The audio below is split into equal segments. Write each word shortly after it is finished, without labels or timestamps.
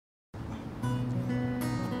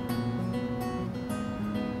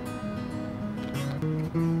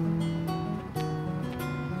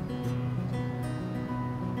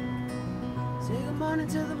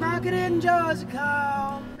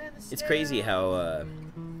It's crazy how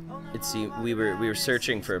we were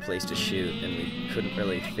searching for a place to shoot, and we couldn't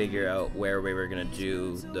really figure out where we were gonna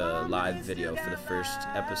do the live video for the first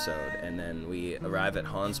episode, and then we arrive at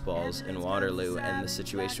Hansball's in Waterloo, and the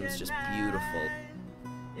situation was just beautiful.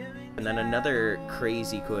 And then another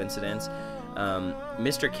crazy coincidence,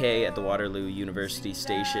 Mr. K at the Waterloo University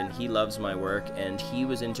station, he loves my work, and he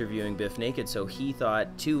was interviewing Biff Naked, so he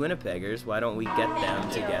thought, two Winnipeggers, why don't we get them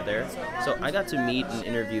together? So I got to meet and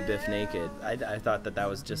interview Biff Naked. I thought that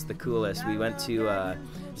was just the coolest. We went to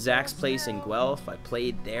Zach's place in Guelph. I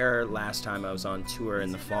played there last time I was on tour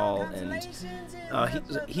in the fall, and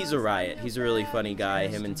he's a riot. He's a really funny guy.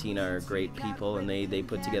 Him and Tina are great people, and they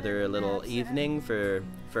put together a little evening for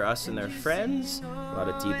us and their friends. A lot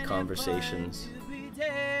of deep conversations.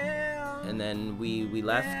 And then we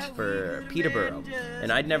left for Peterborough,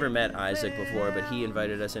 and I'd never met Isaac before, but he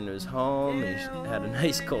invited us into his home. He had a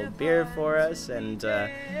nice cold beer for us, and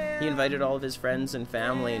he invited all of his friends and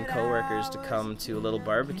family and coworkers to come to a little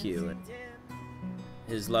barbecue.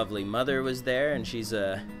 His lovely mother was there, and she's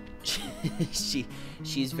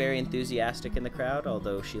she's very enthusiastic in the crowd,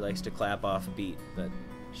 although she likes to clap off beat, but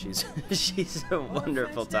she's a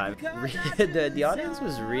wonderful time. The audience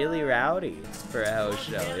was really rowdy for a house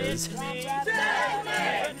show.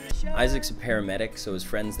 Isaac's a paramedic, so his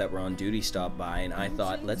friends that were on duty stopped by, and I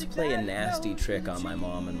thought, let's play a nasty trick on my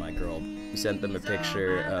mom and my girl. We sent them a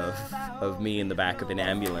picture of me in the back of an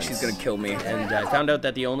ambulance. She's gonna kill me. And I found out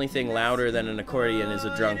that the only thing louder than an accordion is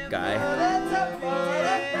a drunk guy.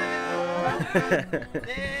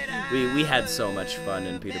 We had so much fun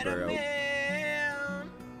in Peterborough.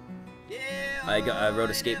 I rode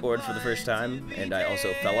a skateboard for the first time, and I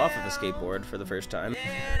also fell off of a skateboard for the first time.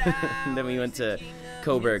 Then we went to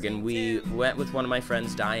Coburg, and we went with one of my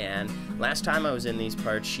friends, Diane. Last time I was in these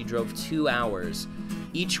parts, she drove 2 hours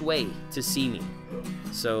each way to see me.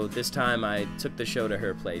 So this time I took the show to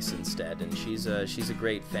her place instead, and she's a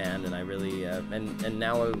great fan, and I really and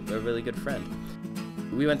now a really good friend.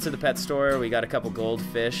 We went to the pet store. We got a couple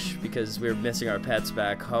goldfish because we were missing our pets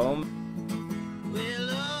back home.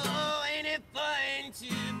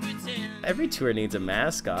 Every tour needs a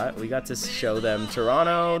mascot. We got to show them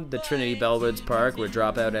Toronto, the Trinity Bellwoods Park, where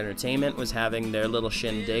Dropout Entertainment was having their little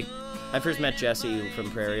shindig. I first met Jesse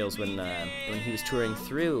from Prairie Hills when he was touring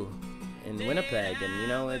through in Winnipeg, and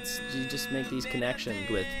you just make these connections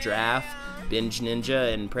with Draft, Binge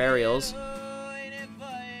Ninja, and Prairie Hills.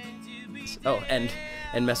 Oh, and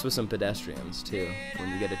mess with some pedestrians too when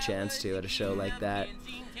you get a chance to at a show like that.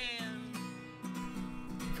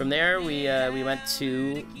 From there, we went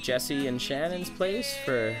to Jesse and Shannon's place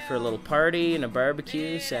for a little party and a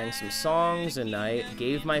barbecue, sang some songs, and I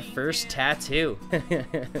gave my first tattoo.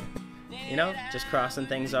 Just crossing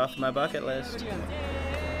things off my bucket list.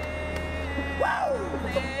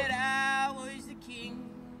 Woo!